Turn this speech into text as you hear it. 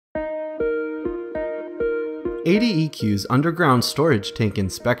ADEQ's underground storage tank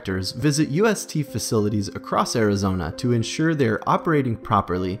inspectors visit UST facilities across Arizona to ensure they are operating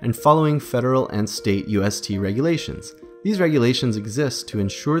properly and following federal and state UST regulations. These regulations exist to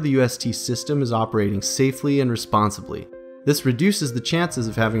ensure the UST system is operating safely and responsibly. This reduces the chances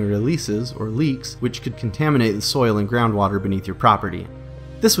of having releases or leaks which could contaminate the soil and groundwater beneath your property.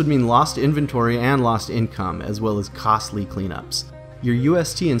 This would mean lost inventory and lost income, as well as costly cleanups. Your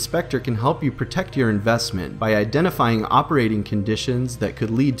UST inspector can help you protect your investment by identifying operating conditions that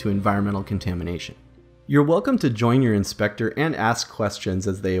could lead to environmental contamination. You're welcome to join your inspector and ask questions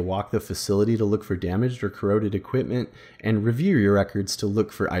as they walk the facility to look for damaged or corroded equipment and review your records to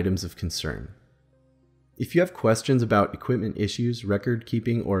look for items of concern. If you have questions about equipment issues, record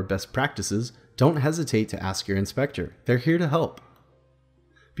keeping, or best practices, don't hesitate to ask your inspector. They're here to help.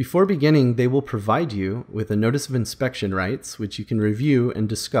 Before beginning, they will provide you with a notice of inspection rights, which you can review and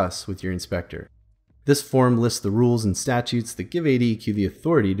discuss with your inspector. This form lists the rules and statutes that give ADEQ the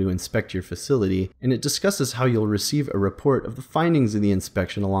authority to inspect your facility, and it discusses how you'll receive a report of the findings of the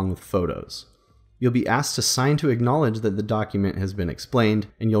inspection along with photos. You'll be asked to sign to acknowledge that the document has been explained,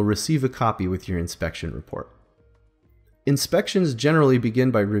 and you'll receive a copy with your inspection report. Inspections generally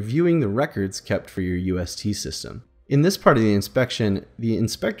begin by reviewing the records kept for your UST system. In this part of the inspection, the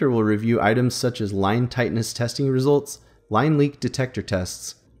inspector will review items such as line tightness testing results, line leak detector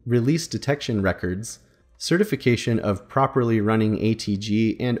tests, release detection records, certification of properly running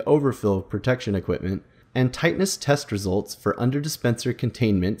ATG and overfill protection equipment, and tightness test results for under-dispenser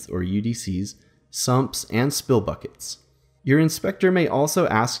containments, or UDCs, sumps, and spill buckets. Your inspector may also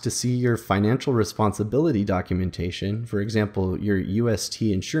ask to see your financial responsibility documentation, for example, your UST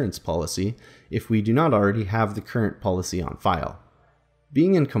insurance policy, if we do not already have the current policy on file.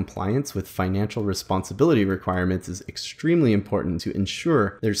 Being in compliance with financial responsibility requirements is extremely important to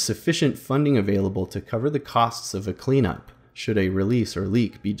ensure there's sufficient funding available to cover the costs of a cleanup should a release or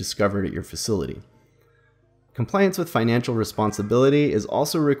leak be discovered at your facility. Compliance with financial responsibility is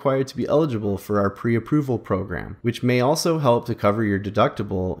also required to be eligible for our pre-approval program, which may also help to cover your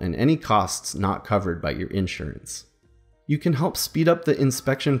deductible and any costs not covered by your insurance. You can help speed up the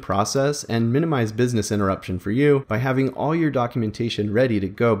inspection process and minimize business interruption for you by having all your documentation ready to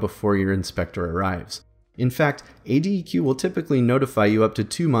go before your inspector arrives. In fact, ADEQ will typically notify you up to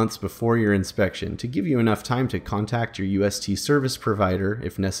 2 months before your inspection to give you enough time to contact your UST service provider,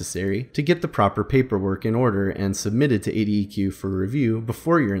 if necessary, to get the proper paperwork in order and submitted to ADEQ for review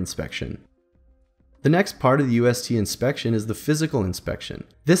before your inspection. The next part of the UST inspection is the physical inspection.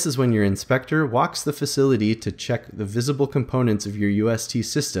 This is when your inspector walks the facility to check the visible components of your UST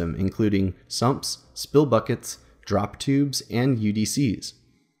system, including sumps, spill buckets, drop tubes, and UDCs.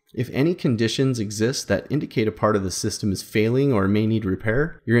 If any conditions exist that indicate a part of the system is failing or may need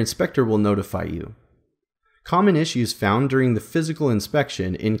repair, your inspector will notify you. Common issues found during the physical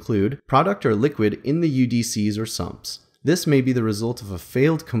inspection include product or liquid in the UDCs or sumps. This may be the result of a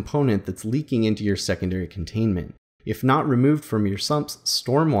failed component that's leaking into your secondary containment. If not removed from your sumps,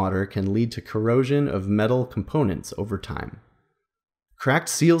 stormwater can lead to corrosion of metal components over time. Cracked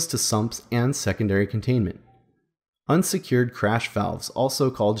seals to sumps and secondary containment. Unsecured crash valves, also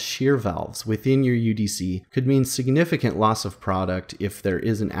called shear valves, within your UDC could mean significant loss of product if there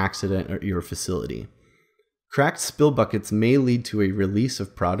is an accident at your facility. Cracked spill buckets may lead to a release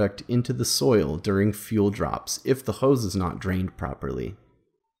of product into the soil during fuel drops if the hose is not drained properly.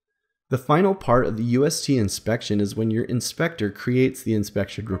 The final part of the UST inspection is when your inspector creates the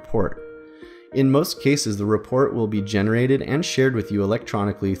inspection report. In most cases, the report will be generated and shared with you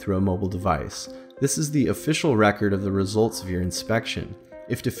electronically through a mobile device. This is the official record of the results of your inspection.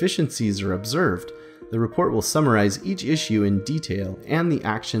 If deficiencies are observed, the report will summarize each issue in detail and the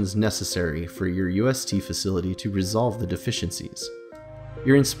actions necessary for your UST facility to resolve the deficiencies.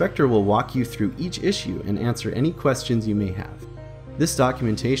 Your inspector will walk you through each issue and answer any questions you may have. This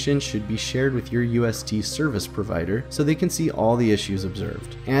documentation should be shared with your UST service provider so they can see all the issues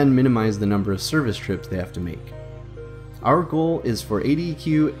observed and minimize the number of service trips they have to make. Our goal is for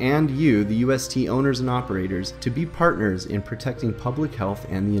ADEQ and you, the UST owners and operators, to be partners in protecting public health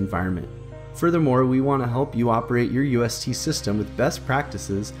and the environment. Furthermore, we want to help you operate your UST system with best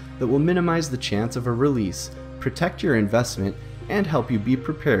practices that will minimize the chance of a release, protect your investment, and help you be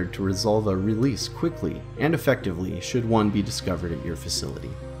prepared to resolve a release quickly and effectively should one be discovered at your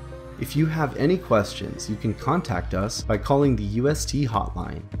facility. If you have any questions, you can contact us by calling the UST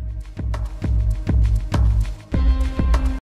hotline